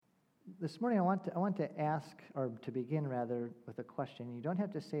This morning I want to ask, or to begin rather, with a question. You don't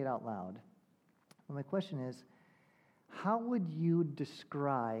have to say it out loud. But my question is, how would you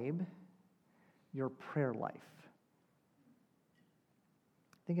describe your prayer life?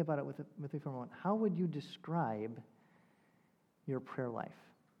 Think about it with me for a moment. How would you describe your prayer life?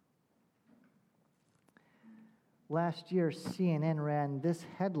 Last year, CNN ran this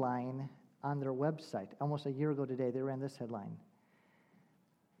headline on their website. Almost a year ago today, they ran this headline.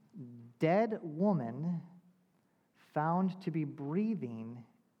 Dead woman found to be breathing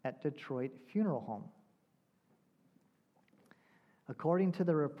at Detroit funeral home. According to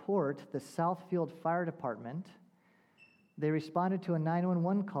the report, the Southfield Fire Department, they responded to a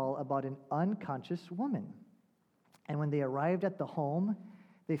 911 call about an unconscious woman. And when they arrived at the home,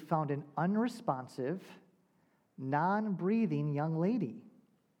 they found an unresponsive, non-breathing young lady.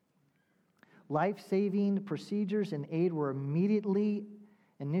 Life-saving procedures and aid were immediately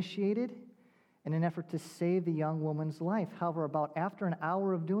initiated in an effort to save the young woman's life. However, after an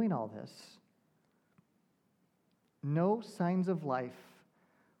hour of doing all this, no signs of life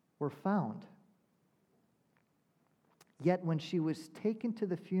were found. Yet when she was taken to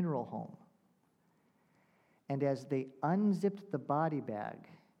the funeral home, and as they unzipped the body bag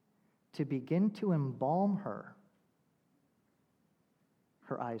to begin to embalm her,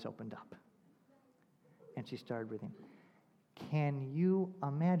 her eyes opened up, and she started breathing. Can you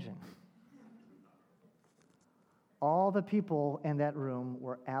imagine? All the people in that room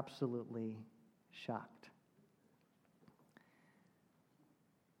were absolutely shocked.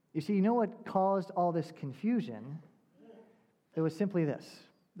 You see, you know what caused all this confusion? It was simply this.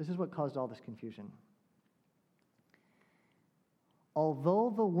 This is what caused all this confusion.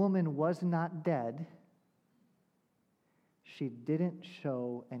 Although the woman was not dead, she didn't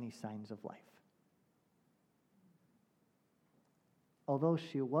show any signs of life. Although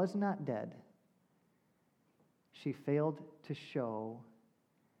she was not dead, she failed to show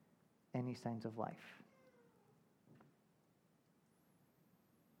any signs of life.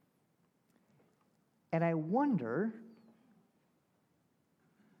 And I wonder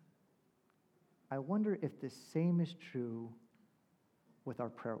if the same is true with our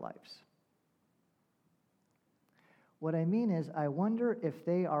prayer lives. What I mean is, I wonder if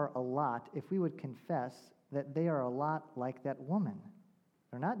they are if we would confess that they are a lot like that woman.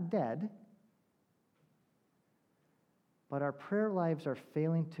 They're not dead, but our prayer lives are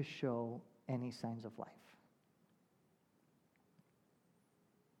failing to show any signs of life.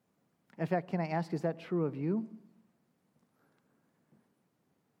 In fact, can I ask, is that true of you?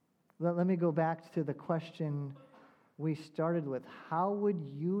 Let me go back to the question we started with. How would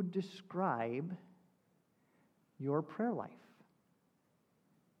you describe your prayer life?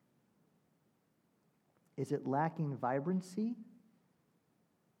 Is it lacking vibrancy?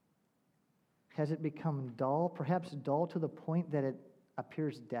 Has it become dull, perhaps dull to the point that it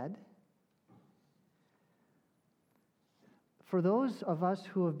appears dead? For those of us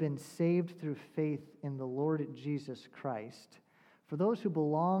who have been saved through faith in the Lord Jesus Christ, for those who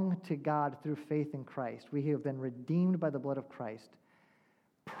belong to God through faith in Christ, we have been redeemed by the blood of Christ.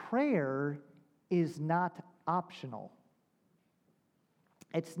 Prayer is not optional.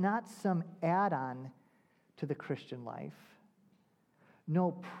 It's not some add-on to the Christian life.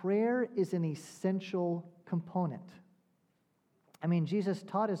 No, prayer is an essential component. I mean, Jesus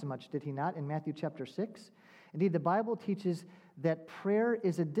taught as much, did he not, in Matthew chapter 6? Indeed, the Bible teaches that prayer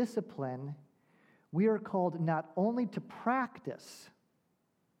is a discipline we are called not only to practice.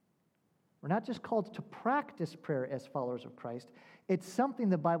 We're not just called to practice prayer as followers of Christ. It's something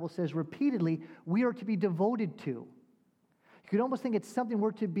the Bible says repeatedly we are to be devoted to. You could almost think it's something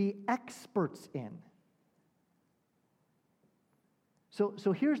we're to be experts in.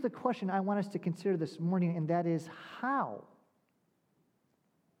 So here's the question I want us to consider this morning, and that is how?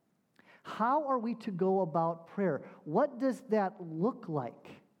 How are we to go about prayer? What does that look like?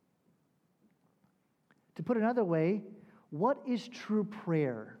 To put it another way, what is true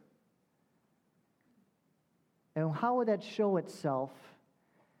prayer? And how would that show itself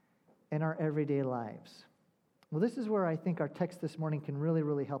in our everyday lives? Well, this is where I think our text this morning can really,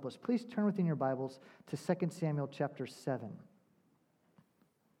 really help us. Please turn within your Bibles to 2 Samuel chapter 7.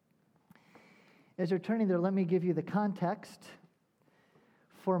 As you're turning there, let me give you the context.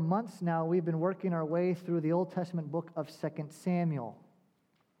 For months now, we've been working our way through the Old Testament book of 2 Samuel.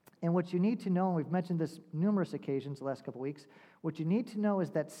 And what you need to know, and we've mentioned this numerous occasions the last couple weeks, what you need to know is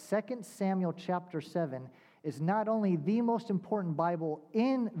that 2 Samuel chapter 7 is not only the most important Bible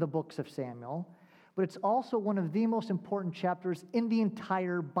in the books of Samuel, but it's also one of the most important chapters in the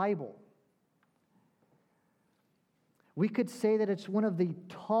entire Bible. We could say that it's one of the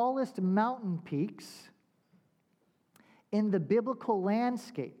tallest mountain peaks in the biblical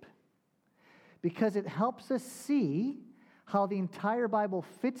landscape because it helps us see how the entire Bible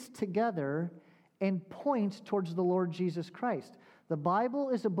fits together and points towards the Lord Jesus Christ. The Bible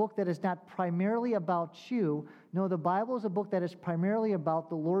is a book that is not primarily about you. No, the Bible is a book that is primarily about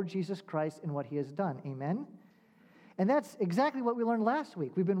the Lord Jesus Christ and what he has done. Amen? And that's exactly what we learned last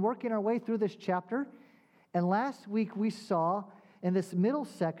week. We've been working our way through this chapter, and last week we saw in this middle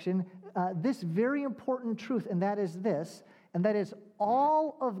section this very important truth, and that is this, and that is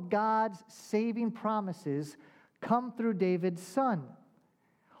all of God's saving promises come through David's son.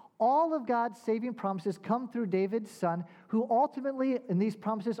 All of God's saving promises come through David's son, who ultimately, and these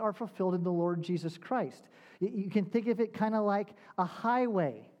promises are fulfilled in the Lord Jesus Christ. You can think of it kind of like a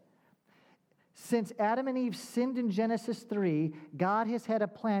highway. Since Adam and Eve sinned in Genesis 3, God has had a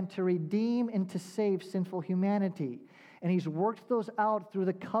plan to redeem and to save sinful humanity. And he's worked those out through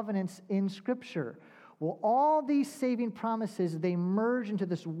the covenants in Scripture. Well, all these saving promises, they merge into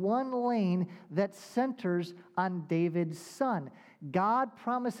this one lane that centers on David's son. God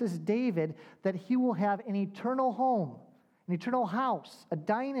promises David that he will have an eternal home, an eternal house, a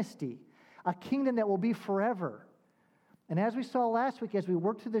dynasty, a kingdom that will be forever. And as we saw last week, as we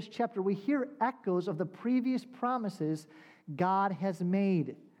worked through this chapter, we hear echoes of the previous promises God has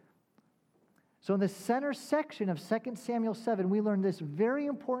made. So in the center section of 2 Samuel 7, we learn this very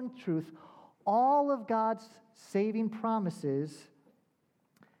important truth. All of God's saving promises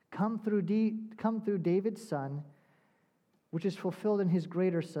come through David's son, which is fulfilled in his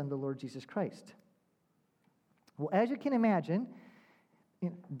greater son, the Lord Jesus Christ. Well, as you can imagine,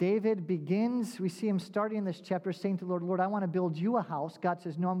 David begins, we see him starting this chapter saying to the Lord, Lord, I want to build you a house. God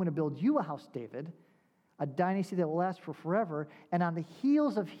says, no, I'm going to build you a house, David, a dynasty that will last for forever. And on the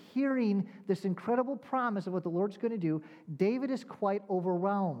heels of hearing this incredible promise of what the Lord's going to do, David is quite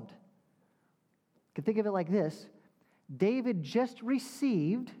overwhelmed. You can think of it like this. David just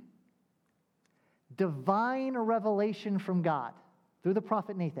received divine revelation from God through the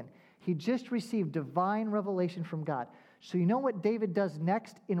prophet Nathan. He just received divine revelation from God. So you know what David does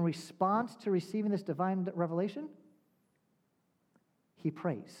next in response to receiving this divine revelation? He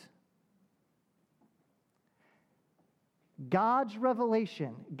prays. God's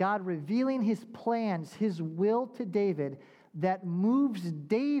revelation, God revealing his plans, his will to David, that moves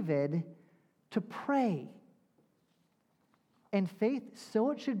David to pray. And faith,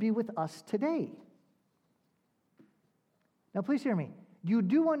 so it should be with us today. Now, please hear me. You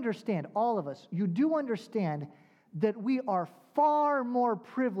do understand, all of us, you do understand that we are far more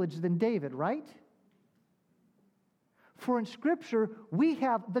privileged than David, right? For in Scripture, we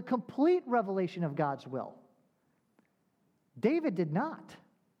have the complete revelation of God's will. David did not.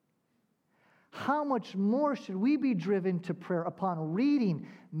 How much more should we be driven to prayer upon reading,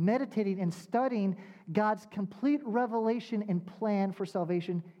 meditating, and studying God's complete revelation and plan for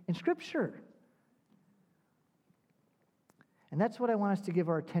salvation in Scripture? And that's what I want us to give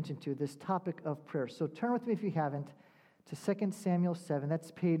our attention to, this topic of prayer. So turn with me, if you haven't, to 2 Samuel 7.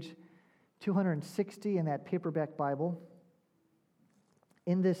 That's page 260 in that paperback Bible.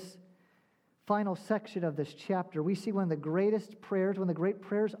 In this final section of this chapter, we see one of the greatest prayers, one of the great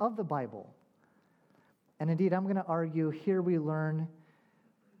prayers of the Bible. And indeed, I'm going to argue here we learn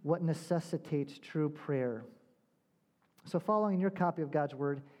what necessitates true prayer. So following your copy of God's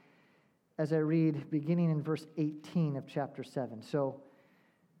Word, as I read, beginning in verse 18 of chapter 7. So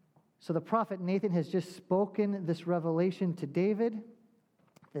the prophet Nathan has just spoken this revelation to David,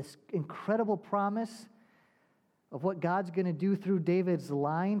 this incredible promise of what God's going to do through David's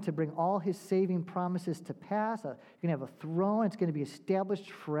line to bring all his saving promises to pass. You're going to have a throne. It's going to be established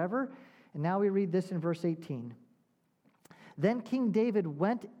forever. And now we read this in verse 18. Then King David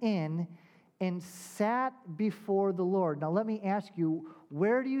went in and sat before the Lord. Now let me ask you,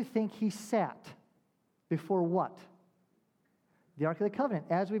 where do you think he sat? Before what? The Ark of the Covenant.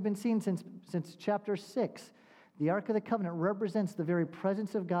 As we've been seeing since chapter 6, the Ark of the Covenant represents the very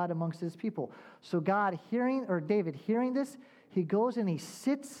presence of God amongst his people. So David hearing this, he goes and he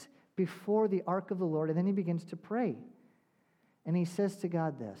sits before the Ark of the Lord, and then he begins to pray. And he says to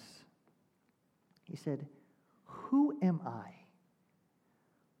God this. He said, "Who am I,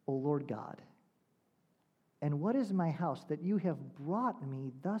 O Lord God? And what is my house that you have brought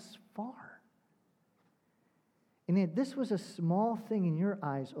me thus far? And yet this was a small thing in your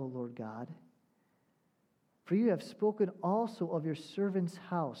eyes, O Lord God. For you have spoken also of your servant's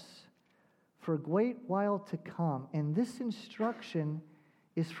house for a great while to come, and this instruction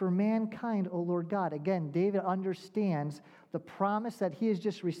is for mankind, O Lord God. Again, David understands the promise that he has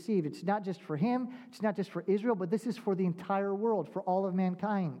just received. It's not just for him, it's not just for Israel, but this is for the entire world, for all of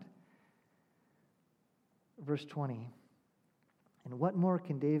mankind. Verse 20. And what more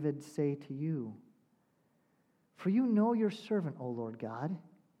can David say to you? For you know your servant, O Lord God,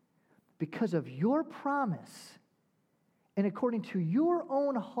 because of your promise, and according to your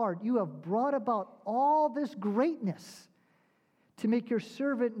own heart, you have brought about all this greatness to make your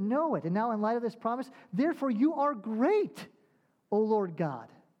servant know it. And now, in light of this promise, therefore you are great, O Lord God.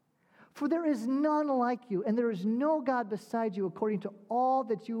 For there is none like you, and there is no God beside you, according to all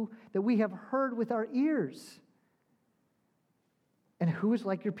that we have heard with our ears. And who is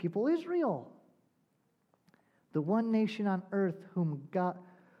like your people Israel? The one nation on earth whom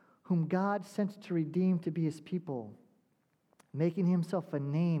God sent to redeem to be his people, making himself a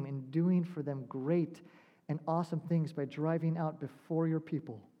name and doing for them great and awesome things by driving out before your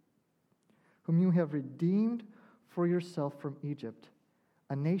people, whom you have redeemed for yourself from Egypt,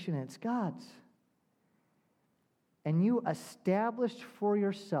 a nation and its gods. And you established for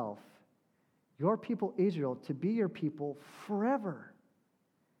yourself your people Israel to be your people forever.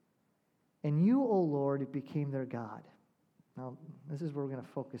 And you, O Lord, became their God. Now, this is where we're going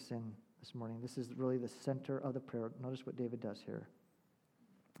to focus in this morning. This is really the center of the prayer. Notice what David does here.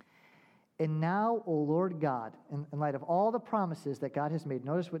 And now, O Lord God, in light of all the promises that God has made,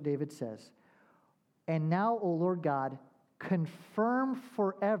 notice what David says. And now, O Lord God, confirm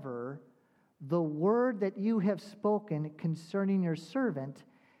forever the word that you have spoken concerning your servant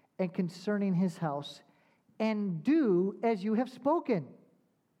and concerning his house, and do as you have spoken.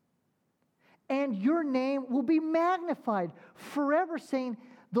 And your name will be magnified forever, saying,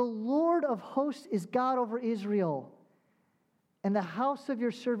 the Lord of hosts is God over Israel. And the house of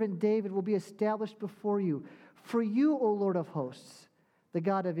your servant David will be established before you. For you, O Lord of hosts, the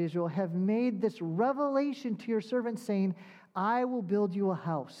God of Israel, have made this revelation to your servant, saying, I will build you a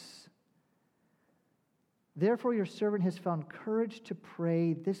house. Therefore your servant has found courage to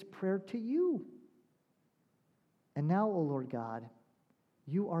pray this prayer to you. And now, O Lord God,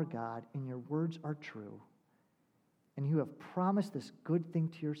 you are God, and your words are true. And you have promised this good thing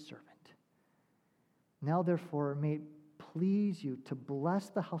to your servant. Now, therefore, may it please you to bless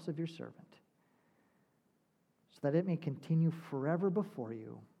the house of your servant, so that it may continue forever before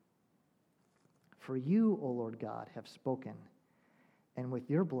you. For you, O Lord God, have spoken, and with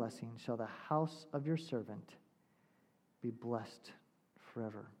your blessing shall the house of your servant be blessed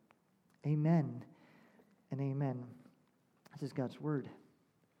forever. Amen and amen. This is God's word.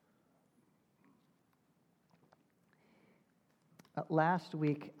 Last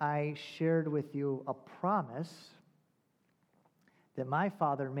week, I shared with you a promise that my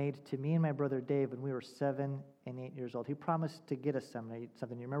father made to me and my brother Dave when we were 7 and 8 years old. He promised to get us something.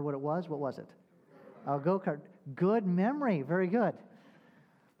 You remember what it was? What was it? A go-kart. Good memory. Very good.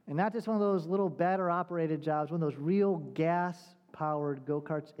 And not just one of those little battery-operated jobs, one of those real gas-powered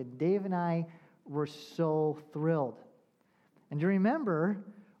go-karts. And Dave and I were so thrilled. And do you remember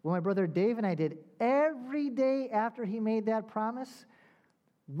what my brother Dave and I did every day after he made that promise?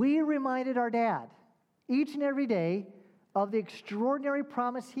 We reminded our dad each and every day of the extraordinary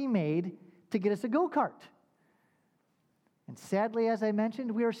promise he made to get us a go-kart. And sadly, as I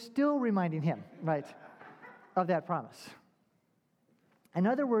mentioned, we are still reminding him, right, of that promise. In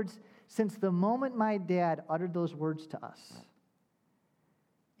other words, since the moment my dad uttered those words to us,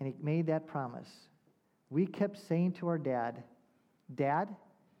 and he made that promise, we kept saying to our dad, Dad,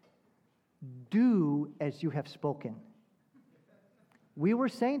 do as you have spoken. We were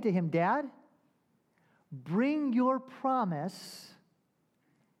saying to him, Dad, bring your promise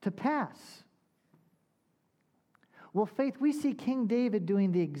to pass. Well, Faith, we see King David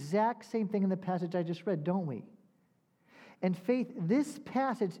doing the exact same thing in the passage I just read, don't we? And Faith, this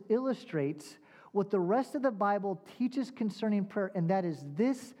passage illustrates what the rest of the Bible teaches concerning prayer, and that is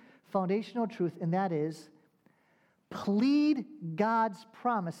this foundational truth, and that is, plead God's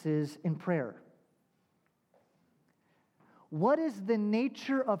promises in prayer. What is the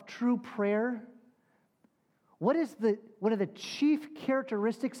nature of true prayer? What are the chief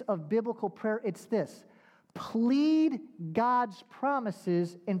characteristics of biblical prayer? It's this: plead God's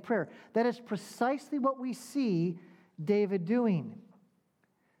promises in prayer. That is precisely what we see David doing.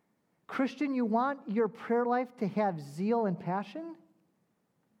 Christian, you want your prayer life to have zeal and passion?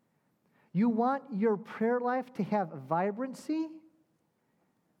 You want your prayer life to have vibrancy?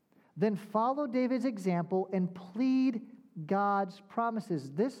 Then follow David's example and plead God's promises.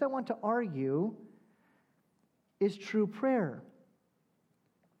 This, I want to argue, is true prayer.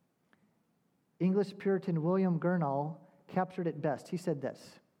 English Puritan William Gurnall captured it best. He said this.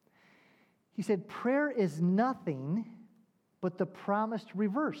 He said, prayer is nothing but the promise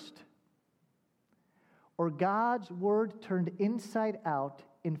reversed, or God's word turned inside out,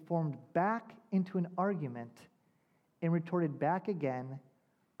 informed back into an argument, and retorted back again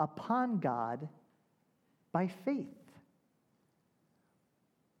upon God by faith.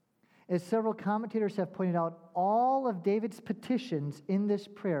 As several commentators have pointed out, all of David's petitions in this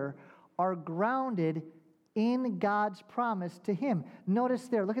prayer are grounded in God's promise to him. Notice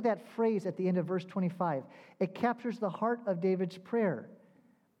there, look at that phrase at the end of verse 25. It captures the heart of David's prayer.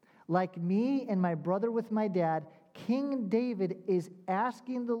 Like me and my brother with my dad, King David is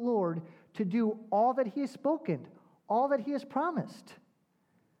asking the Lord to do all that he has spoken, all that he has promised.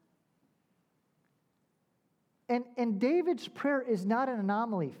 And David's prayer is not an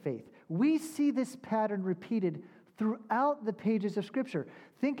anomaly, Faith. We see this pattern repeated throughout the pages of Scripture.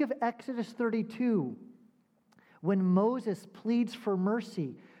 Think of Exodus 32, when Moses pleads for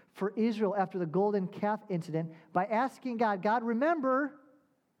mercy for Israel after the golden calf incident by asking God, God, remember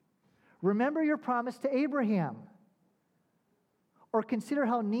your promise to Abraham. Or consider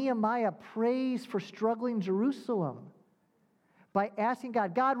how Nehemiah prays for struggling Jerusalem by asking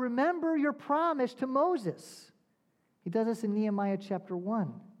God, God, remember your promise to Moses. He does this in Nehemiah chapter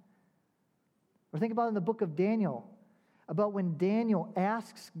 1. Or think about in the book of Daniel, about when Daniel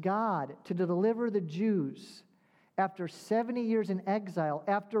asks God to deliver the Jews after 70 years in exile,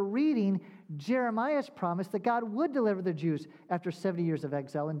 after reading Jeremiah's promise that God would deliver the Jews after 70 years of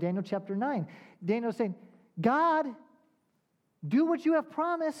exile in Daniel chapter 9. Daniel's saying, God, do what you have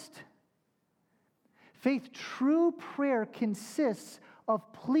promised. Faith, true prayer consists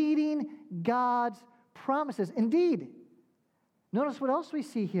of pleading God's promises. Indeed, notice what else we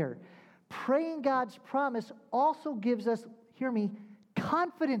see here. Praying God's promise also gives us, hear me,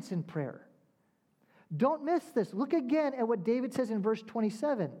 confidence in prayer. Don't miss this. Look again at what David says in verse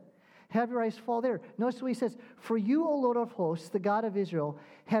 27. Have your eyes fall there. Notice what he says. For you, O Lord of hosts, the God of Israel,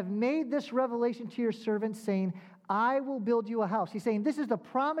 have made this revelation to your servant, saying, I will build you a house. He's saying, this is the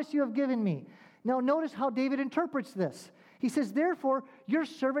promise you have given me. Now notice how David interprets this. He says, therefore, your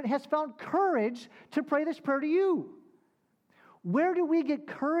servant has found courage to pray this prayer to you. Where do we get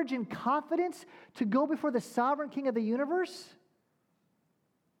courage and confidence to go before the sovereign King of the universe?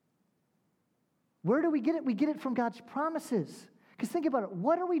 Where do we get it? We get it from God's promises. Because think about it.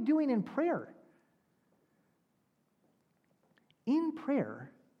 What are we doing in prayer? In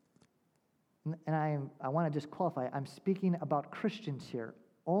prayer, and I want to just qualify, I'm speaking about Christians here.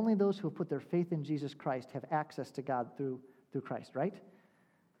 Only those who have put their faith in Jesus Christ have access to God through Christ, right?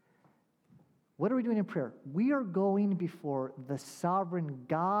 What are we doing in prayer? We are going before the sovereign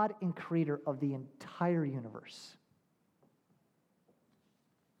God and creator of the entire universe.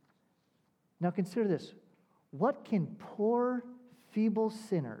 Now consider this. What can poor, feeble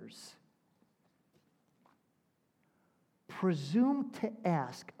sinners presume to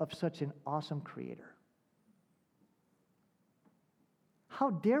ask of such an awesome creator?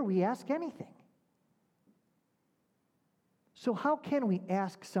 How dare we ask anything? So how can we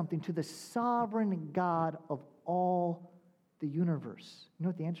ask something to the sovereign God of all the universe? You know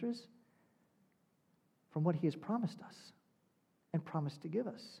what the answer is? From what he has promised us and promised to give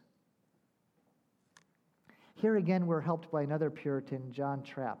us. Here again, we're helped by another Puritan, John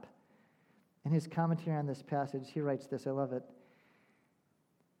Trapp. In his commentary on this passage, he writes this, I love it.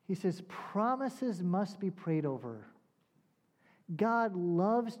 He says, promises must be prayed over. God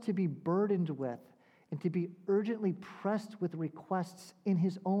loves to be burdened with and to be urgently pressed with requests in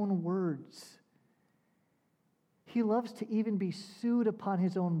his own words. He loves to even be sued upon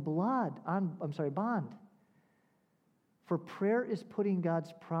his own bond. For prayer is putting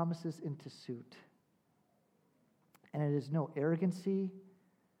God's promises into suit. And it is no arrogancy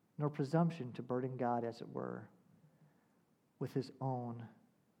nor presumption to burden God, as it were, with his own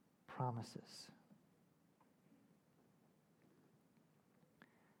promises.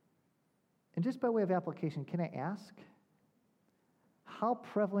 And just by way of application, can I ask, how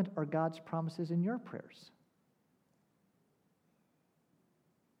prevalent are God's promises in your prayers?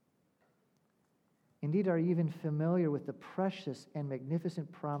 Indeed, are you even familiar with the precious and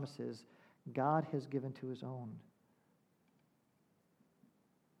magnificent promises God has given to his own?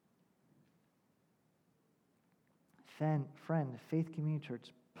 Friend, Faith Community Church,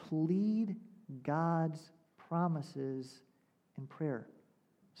 plead God's promises in prayer.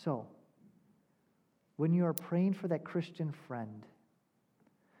 So, when you are praying for that Christian friend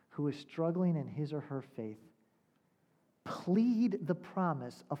who is struggling in his or her faith, plead the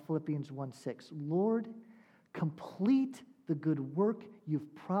promise of Philippians 1:6. Lord, complete the good work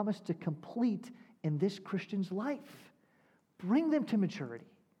you've promised to complete in this Christian's life. bring them to maturity.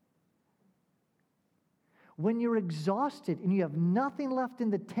 When you're exhausted and you have nothing left in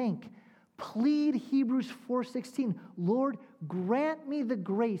the tank, plead Hebrews 4:16. Lord, grant me the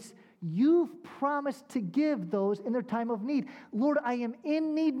grace you've promised to give those in their time of need. Lord, I am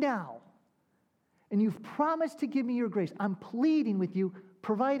in need now, and you've promised to give me your grace. I'm pleading with you,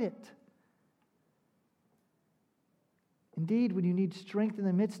 provide it. Indeed, when you need strength in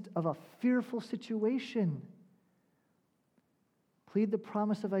the midst of a fearful situation, plead the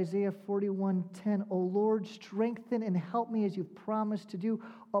promise of Isaiah 41:10. O Lord, strengthen and help me as you've promised to do.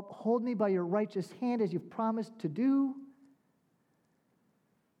 Uphold me by your righteous hand as you've promised to do.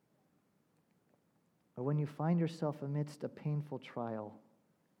 Or when you find yourself amidst a painful trial,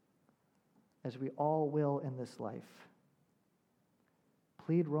 as we all will in this life,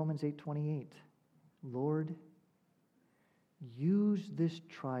 plead Romans 8:28. Lord, use this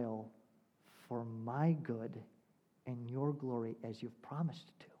trial for my good and your glory as you've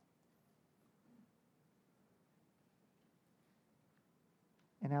promised to.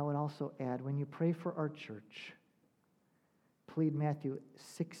 And I would also add, when you pray for our church, plead Matthew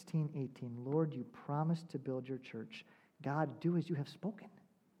 16:18. Lord, you promised to build your church. God, do as you have spoken.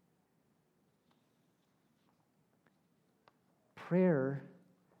 Prayer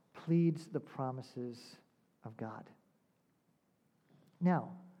pleads the promises of God.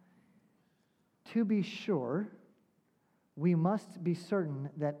 Now, to be sure, we must be certain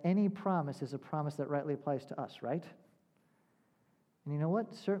that any promise is a promise that rightly applies to us, right? And you know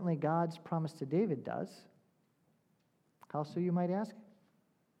what? Certainly God's promise to David does. How so, you might ask?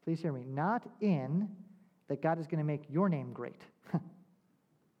 Please hear me. Not in that God is going to make your name great,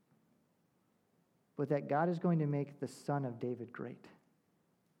 but that God is going to make the son of David great.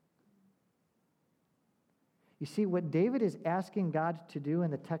 You see, what David is asking God to do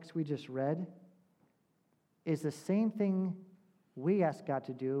in the text we just read is the same thing we ask God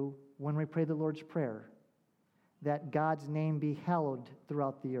to do when we pray the Lord's Prayer, that God's name be hallowed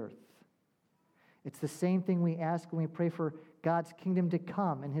throughout the earth. It's the same thing we ask when we pray for God's kingdom to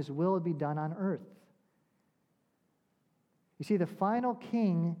come and his will be done on earth. You see, the final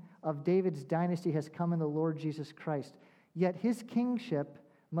king of David's dynasty has come in the Lord Jesus Christ, yet his kingship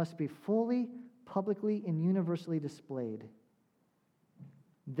must be fully, publicly, and universally displayed.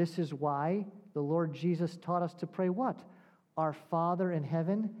 This is why the Lord Jesus taught us to pray what? Our Father in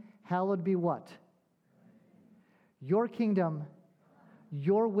heaven, hallowed be what? Your kingdom,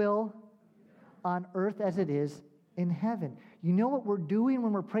 your will on earth as it is in heaven. You know what we're doing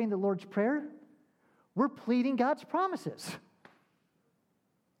when we're praying the Lord's Prayer? We're pleading God's promises.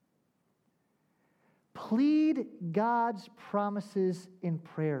 Plead God's promises in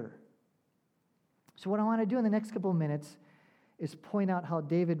prayer. So what I want to do in the next couple of minutes is point out how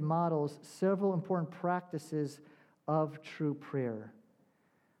David models several important practices of true prayer.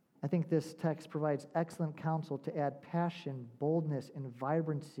 I think this text provides excellent counsel to add passion, boldness, and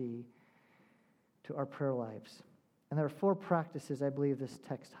vibrancy to our prayer lives. And there are 4 practices I believe this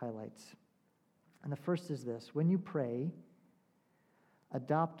text highlights. And the first is this: when you pray,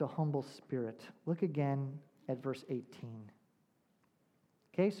 adopt a humble spirit. Look again at verse 18.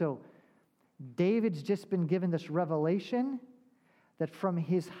 Okay, so David's just been given this revelation that from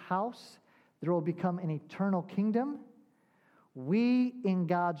his house there will become an eternal kingdom. We, in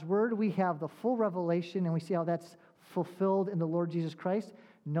God's word, we have the full revelation, and we see how that's fulfilled in the Lord Jesus Christ.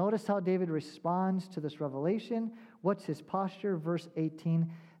 Notice how David responds to this revelation. What's his posture? Verse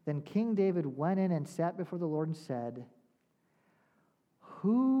 18, then King David went in and sat before the Lord and said,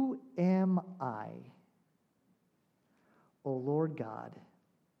 who am I, O Lord God,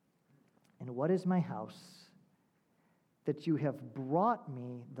 and what is my house that you have brought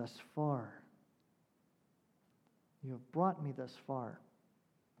me thus far? You have brought me thus far.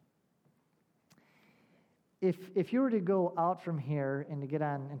 If you were to go out from here and to get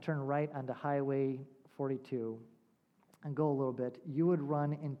on and turn right onto Highway 42 and go a little bit, you would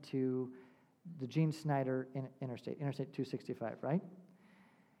run into the Gene Snyder Interstate 265, right?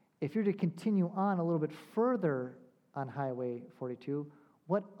 If you're to continue on a little bit further on Highway 42,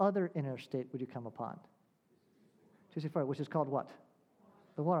 what other interstate would you come upon? 265, which is called what?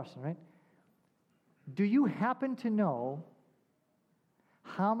 The Waterston, right? Do you happen to know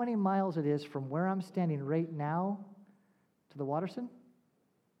how many miles it is from where I'm standing right now to the Waterston?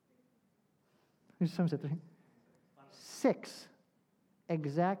 Some said 3. 6.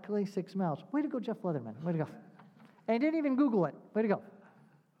 Exactly 6 miles. Way to go, Jeff Leatherman. Way to go. And he didn't even Google it. Way to go.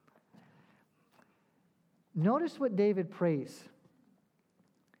 Notice what David prays.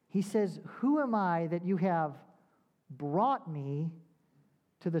 He says, who am I that you have brought me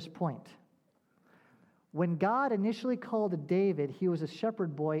to this point? When God initially called David, he was a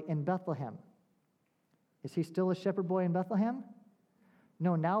shepherd boy in Bethlehem. Is he still a shepherd boy in Bethlehem?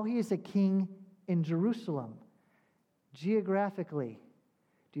 No, now he is a king in Jerusalem. Geographically,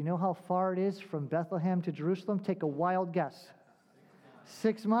 do you know how far it is from Bethlehem to Jerusalem? Take a wild guess.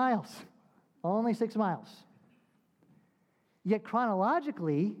 6 miles. Only 6 miles. Yet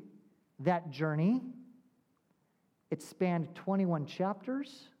chronologically, that journey, it spanned 21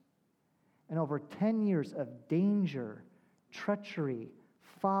 chapters and over 10 years of danger, treachery,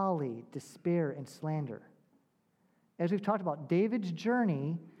 folly, despair, and slander. As we've talked about, David's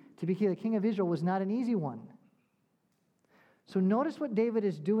journey to become the king of Israel was not an easy one. So notice what David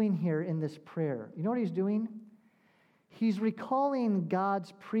is doing here in this prayer. You know what he's doing? He's recalling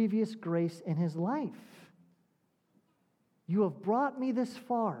God's previous grace in his life. You have brought me this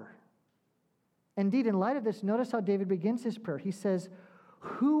far. Indeed, in light of this, notice how David begins his prayer. He says,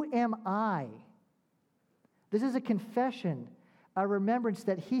 "Who am I?" This is a confession, a remembrance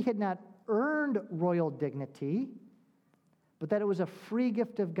that he had not earned royal dignity, but that it was a free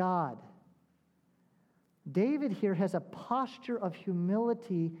gift of God. David here has a posture of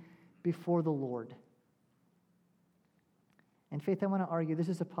humility before the Lord. And Faith, I want to argue this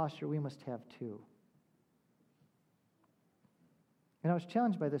is a posture we must have too. And I was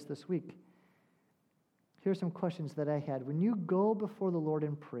challenged by this week. Here are some questions that I had. When you go before the Lord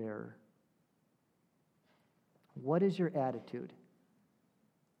in prayer, what is your attitude?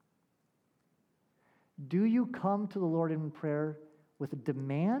 Do you come to the Lord in prayer with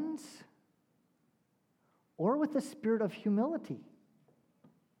demands or with a spirit of humility?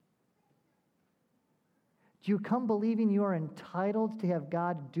 Do you come believing you are entitled to have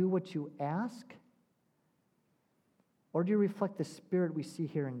God do what you ask? Or do you reflect the spirit we see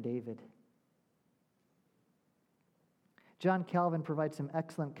here in David? John Calvin provides some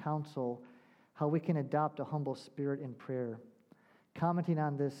excellent counsel how we can adopt a humble spirit in prayer. Commenting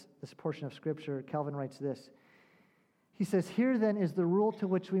on this portion of Scripture, Calvin writes this. He says, "Here then is the rule to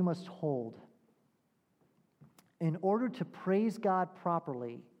which we must hold. In order to praise God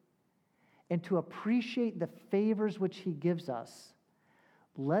properly and to appreciate the favors which He gives us,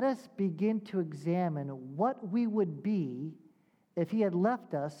 let us begin to examine what we would be if He had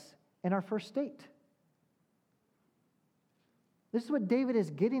left us in our first state." This is what David is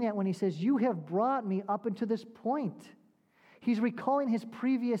getting at when he says, "You have brought me up into this point." He's recalling his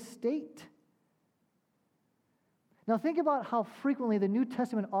previous state. Now think about how frequently the New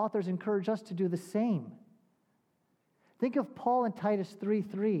Testament authors encourage us to do the same. Think of Paul in Titus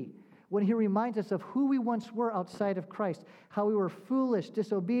 3:3, when he reminds us of who we once were outside of Christ, how we were foolish,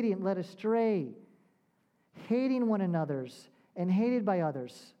 disobedient, led astray, hating one another's and hated by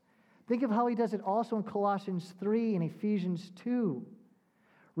others. Think of how he does it also in Colossians 3 and Ephesians 2,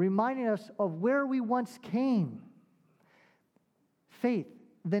 reminding us of where we once came. Faith,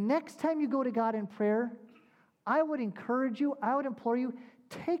 the next time you go to God in prayer, I would encourage you, I would implore you,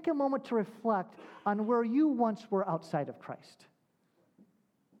 take a moment to reflect on where you once were outside of Christ.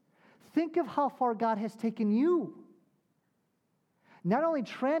 Think of how far God has taken you. Not only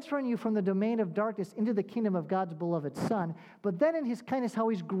transferring you from the domain of darkness into the kingdom of God's beloved Son, but then in His kindness, how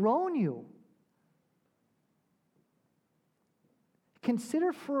He's grown you.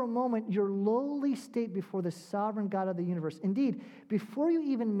 Consider for a moment your lowly state before the sovereign God of the universe. Indeed, before you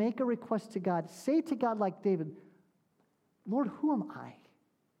even make a request to God, say to God like David, "Lord, who am I?"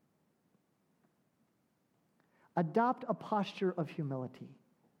 Adopt a posture of humility.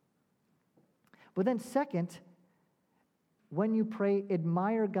 But then second, when you pray,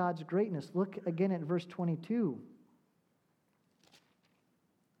 admire God's greatness. Look again at verse 22.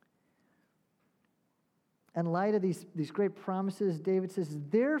 In light of these great promises, David says,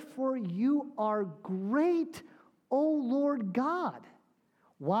 "Therefore you are great, O Lord God."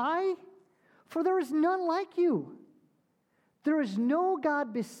 Why? "For there is none like you. There is no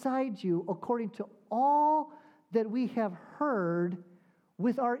God beside you, according to all that we have heard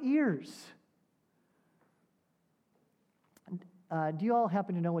with our ears." Do you all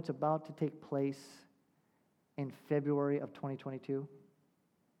happen to know what's about to take place in February of 2022?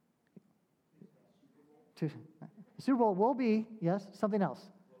 The Super Bowl will be, yes, something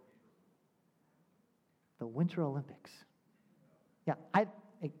else. The Winter Olympics. Yeah,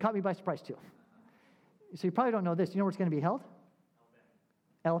 it caught me by surprise too. So you probably don't know this. Do you know where it's going to be held?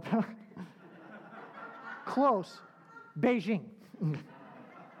 Alabama. Close. Beijing.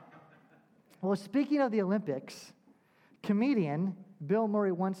 Well, speaking of the Olympics, comedian Bill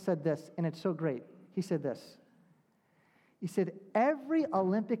Murray once said this, and it's so great. He said this. He said, "Every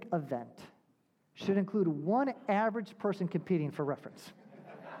Olympic event should include one average person competing for reference."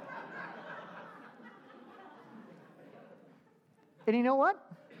 And you know what?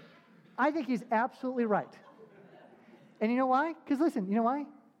 I think he's absolutely right. And you know why? Because listen, you know why?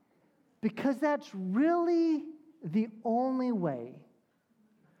 Because that's really the only way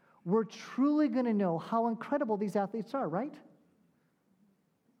we're truly going to know how incredible these athletes are, right?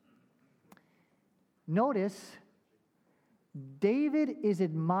 Notice, David is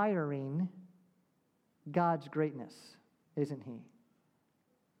admiring God's greatness, isn't he?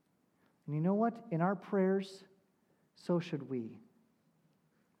 And you know what? In our prayers, so should we.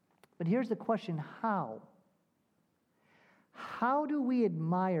 But here's the question, how? How do we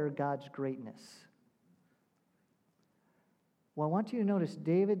admire God's greatness? Well, I want you to notice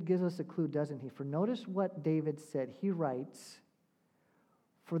David gives us a clue, doesn't he? For notice what David said. He writes,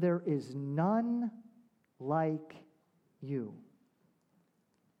 "For there is none like you."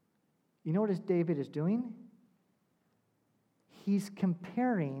 You know what David is doing? He's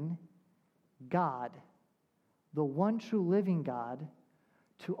comparing God, the one true living God,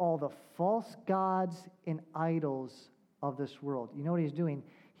 to all the false gods and idols of this world. You know what he's doing?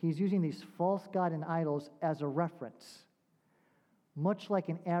 He's using these false gods and idols as a reference, much like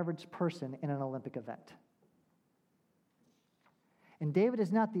an average person in an Olympic event. And David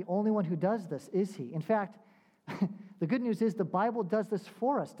is not the only one who does this, is he? In fact, the good news is the Bible does this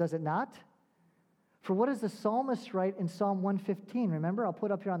for us, does it not? For what does the psalmist write in Psalm 115? Remember, I'll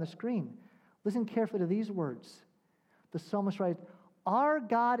put up here on the screen. Listen carefully to these words. The psalmist writes, "Our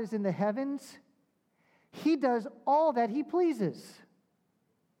God is in the heavens. He does all that he pleases.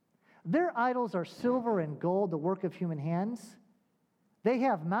 Their idols are silver and gold, the work of human hands. They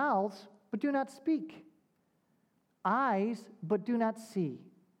have mouths, but do not speak. Eyes, but do not see.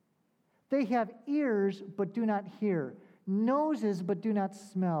 They have ears, but do not hear. Noses, but do not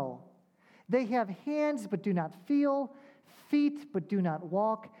smell. They have hands, but do not feel. Feet, but do not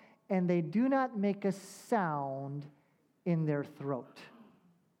walk. And they do not make a sound in their throat."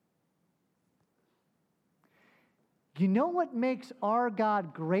 You know what makes our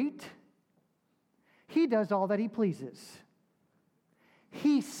God great? He does all that he pleases.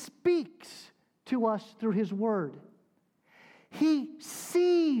 He speaks to us through his word. He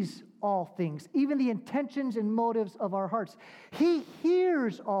sees all things, even the intentions and motives of our hearts. He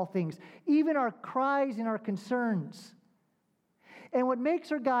hears all things, even our cries and our concerns. And what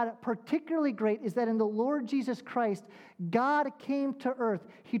makes our God particularly great is that in the Lord Jesus Christ, God came to earth.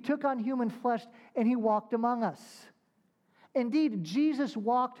 He took on human flesh and he walked among us. Indeed, Jesus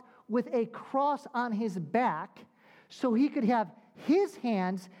walked with a cross on his back so he could have his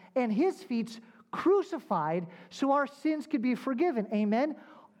hands and his feet crucified so our sins could be forgiven. Amen?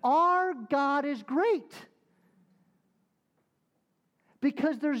 Our God is great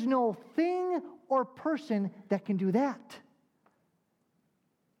because there's no thing or person that can do that.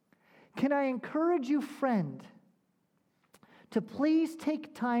 Can I encourage you, friend, to please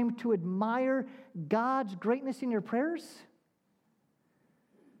take time to admire God's greatness in your prayers?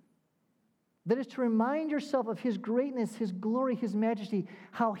 That is to remind yourself of his greatness, his glory, his majesty,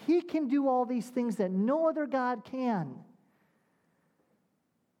 how he can do all these things that no other God can.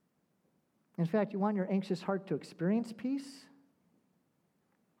 In fact, you want your anxious heart to experience peace?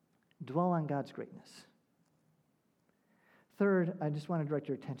 Dwell on God's greatness. Third, I just want to direct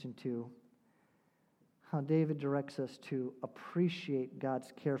your attention to how David directs us to appreciate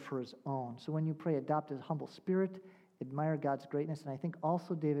God's care for his own. So when you pray, adopt a humble spirit, admire God's greatness, and I think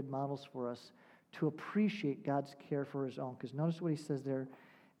also David models for us to appreciate God's care for his own. Because notice what he says there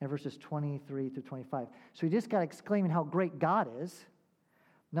in verses 23 through 25. So he just got exclaiming how great God is.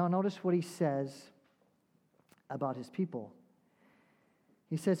 Now notice what he says about his people.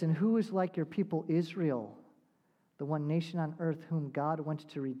 He says, "And who is like your people Israel, the one nation on earth whom God wants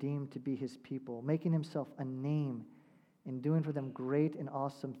to redeem to be his people, making himself a name and doing for them great and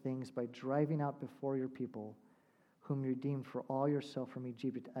awesome things by driving out before your people, whom you redeemed for all yourself from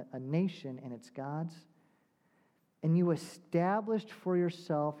Egypt, a nation and its gods. And you established for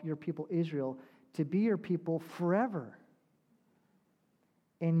yourself your people Israel to be your people forever.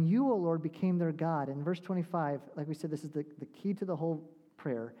 And you, O Lord, became their God." In verse 25, like we said, this is the key to the whole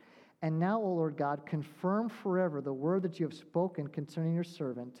prayer. "And now, O Lord God, confirm forever the word that you have spoken concerning your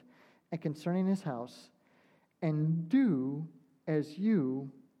servant and concerning his house, and do as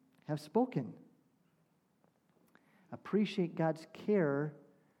you have spoken." Appreciate God's care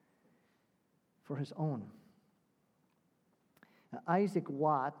for his own. Now, Isaac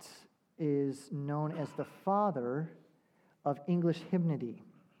Watts is known as the father of English hymnody.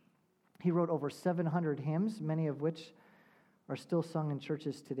 He wrote over 700 hymns, many of which are still sung in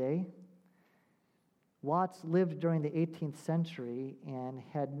churches today. Watts lived during the 18th century and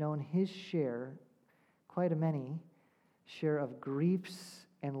had known his share, quite a many, share of griefs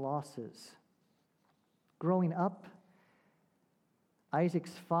and losses. Growing up,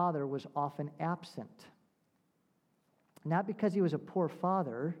 Isaac's father was often absent. Not because he was a poor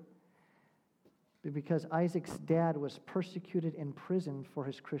father, but because Isaac's dad was persecuted in prison for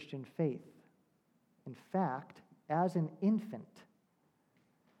his Christian faith. In fact, as an infant,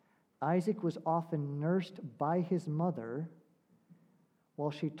 Isaac was often nursed by his mother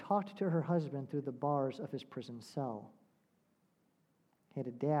while she talked to her husband through the bars of his prison cell. He had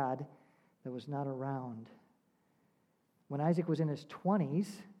a dad that was not around. When Isaac was in his 20s,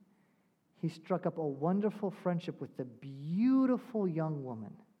 he struck up a wonderful friendship with a beautiful young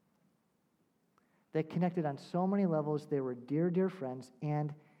woman. They connected on so many levels. They were dear, dear friends,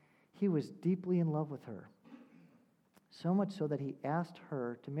 and he was deeply in love with her. So much so that he asked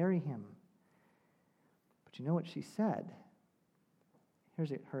her to marry him. But you know what she said?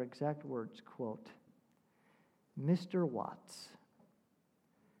 Here's her exact words, quote, "Mr. Watts,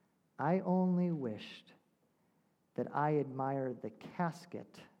 I only wished that I admired the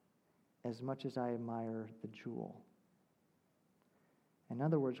casket as much as I admire the jewel." In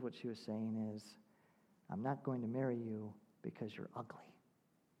other words, what she was saying is, I'm not going to marry you because you're ugly.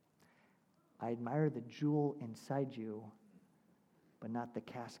 I admire the jewel inside you, but not the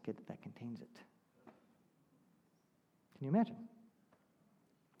casket that contains it. Can you imagine?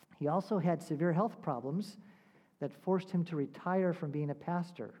 He also had severe health problems that forced him to retire from being a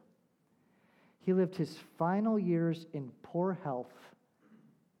pastor. He lived his final years in poor health,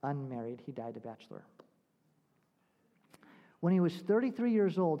 unmarried. He died a bachelor. When he was 33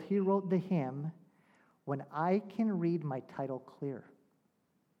 years old, he wrote the hymn, "When I Can Read My Title Clear."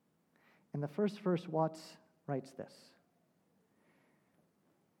 In the first verse, Watts writes this.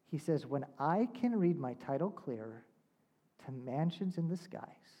 He says, "When I can read my title clear to mansions in the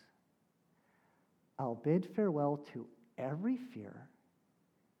skies, I'll bid farewell to every fear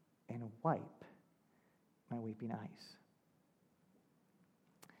and wipe my weeping eyes."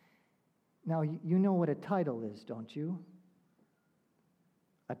 Now, you know what a title is, don't you?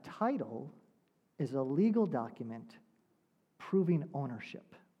 A title is a legal document proving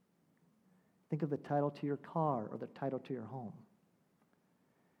ownership. Think of the title to your car or the title to your home.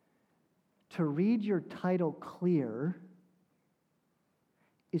 To read your title clear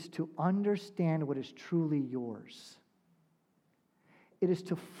is to understand what is truly yours. It is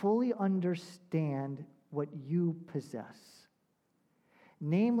to fully understand what you possess.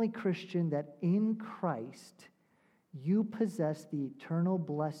 Namely, Christian, that in Christ you possess the eternal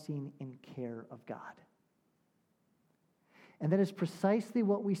blessing and care of God. And that is precisely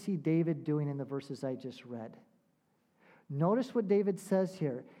what we see David doing in the verses I just read. Notice what David says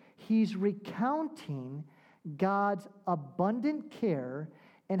here. He's recounting God's abundant care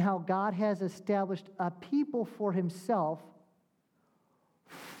and how God has established a people for himself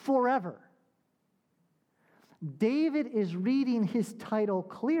forever. David is reading his title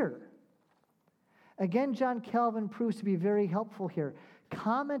clear. Again, John Calvin proves to be very helpful here,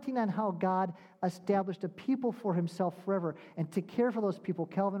 commenting on how God established a people for himself forever and to care for those people.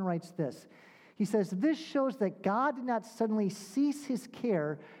 Calvin writes this. He says, "This shows that God did not suddenly cease his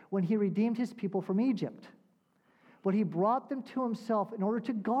care when he redeemed his people from Egypt, but he brought them to himself in order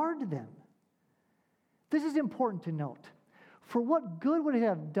to guard them." This is important to note. For what good would it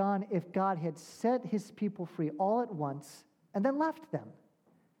have done if God had set his people free all at once and then left them?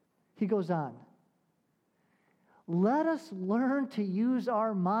 He goes on, "Let us learn to use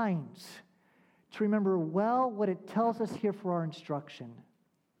our minds to remember well what it tells us here for our instruction.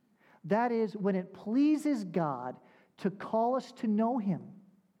 That is, when it pleases God to call us to know him,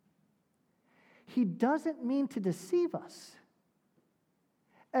 he doesn't mean to deceive us,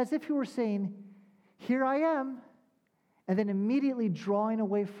 as if he were saying, 'Here I am,' and then immediately drawing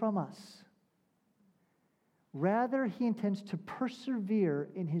away from us. Rather, he intends to persevere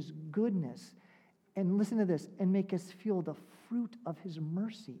in his goodness, and listen to this, and make us feel the fruit of his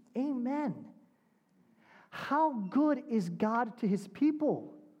mercy." Amen. How good is God to his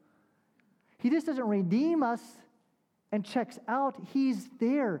people? He just doesn't redeem us and checks out. He's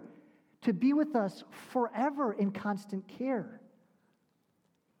there to be with us forever in constant care.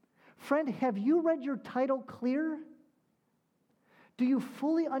 Friend, have you read your title clear? Do you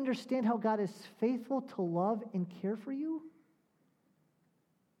fully understand how God is faithful to love and care for you?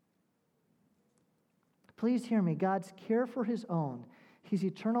 Please hear me. God's care for his own, his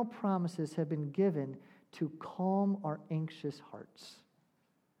eternal promises have been given to calm our anxious hearts.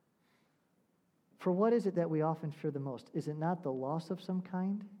 For what is it that we often fear the most? Is it not the loss of some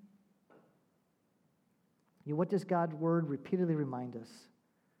kind? What does God's word repeatedly remind us?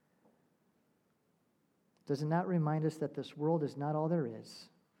 Does it not remind us that this world is not all there is?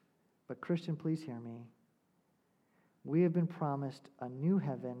 But Christian, please hear me. We have been promised a new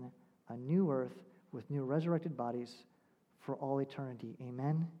heaven, a new earth with new resurrected bodies for all eternity.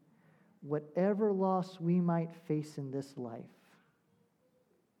 Amen? Whatever loss we might face in this life,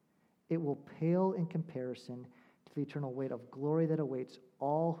 it will pale in comparison to the eternal weight of glory that awaits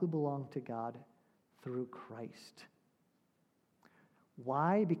all who belong to God through Christ.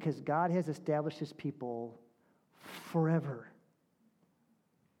 Why? Because God has established his people forever.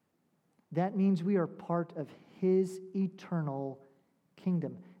 That means we are part of his eternal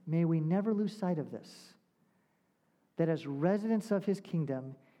kingdom. May we never lose sight of this, that as residents of his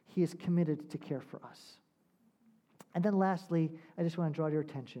kingdom, he is committed to care for us. And then lastly, I just want to draw your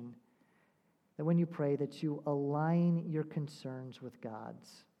attention that when you pray, that you align your concerns with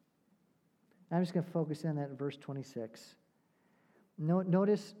God's. I'm just going to focus in on that in verse 26.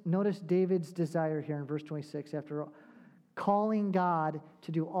 Notice David's desire here in verse 26 after calling God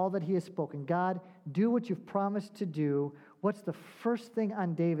to do all that he has spoken. God, do what you've promised to do. What's the first thing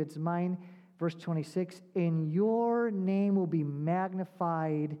on David's mind? Verse 26, and your name will be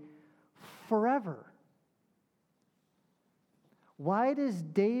magnified forever. Why does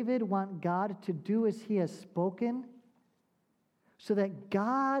David want God to do as he has spoken? So that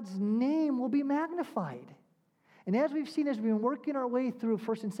God's name will be magnified. And as we've seen, as we've been working our way through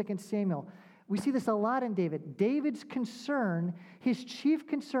 1 and 2 Samuel, we see this a lot in David. David's concern, his chief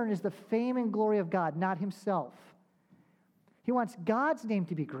concern, is the fame and glory of God, not himself. He wants God's name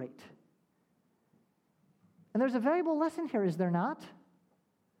to be great. And there's a valuable lesson here, is there not?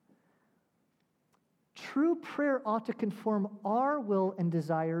 True prayer ought to conform our will and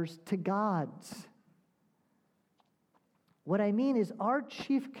desires to God's. What I mean is our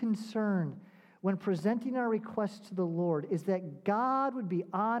chief concern when presenting our requests to the Lord is that God would be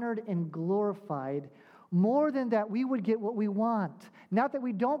honored and glorified more than that we would get what we want. Not that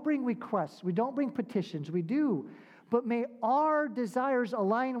we don't bring requests, we don't bring petitions, we do. But may our desires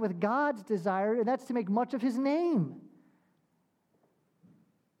align with God's desire, and that's to make much of his name.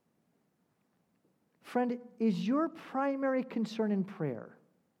 Friend, is your primary concern in prayer,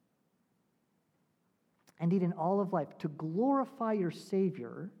 indeed in all of life, to glorify your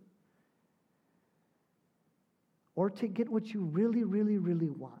Savior, or to get what you really, really, really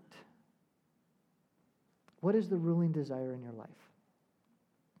want? What is the ruling desire in your life?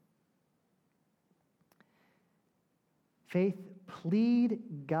 Faith, plead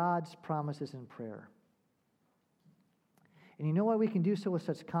God's promises in prayer. And you know why we can do so with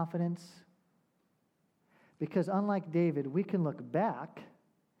such confidence? Because unlike David, we can look back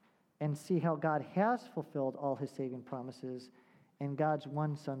and see how God has fulfilled all his saving promises in God's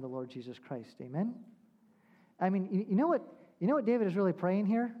one Son, the Lord Jesus Christ. Amen? I mean, you know what David is really praying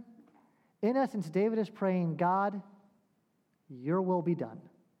here? In essence, David is praying, God, your will be done.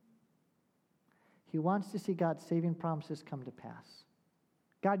 He wants to see God's saving promises come to pass.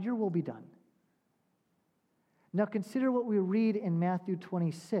 God, your will be done. Now consider what we read in Matthew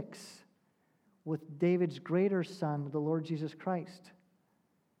 26 with David's greater son, the Lord Jesus Christ.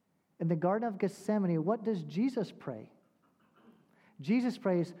 In the Garden of Gethsemane, what does Jesus pray? Jesus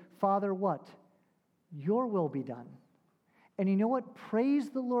prays, Father, what? Your will be done. And you know what? Praise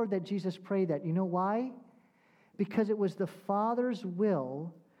the Lord that Jesus prayed that. You know why? Because it was the Father's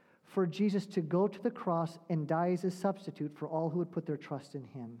will for Jesus to go to the cross and die as a substitute for all who would put their trust in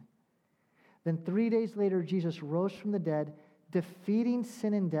him. Then 3 days later, Jesus rose from the dead, defeating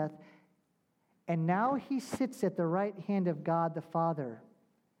sin and death, and now he sits at the right hand of God the Father.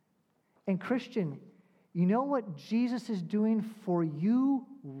 And Christian, you know what Jesus is doing for you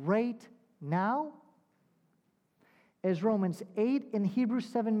right now? As Romans 8 and Hebrews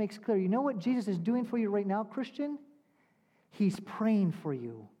 7 makes clear, you know what Jesus is doing for you right now, Christian? He's praying for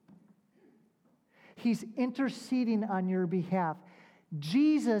you. He's interceding on your behalf.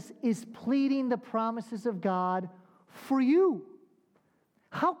 Jesus is pleading the promises of God for you.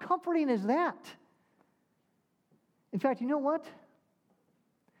 How comforting is that? In fact, you know what?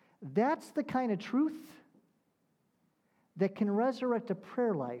 That's the kind of truth that can resurrect a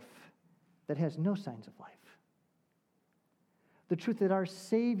prayer life that has no signs of life. The truth that our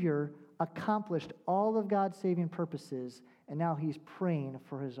Savior accomplished all of God's saving purposes, and now he's praying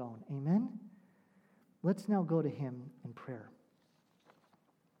for his own. Amen? Let's now go to him in prayer.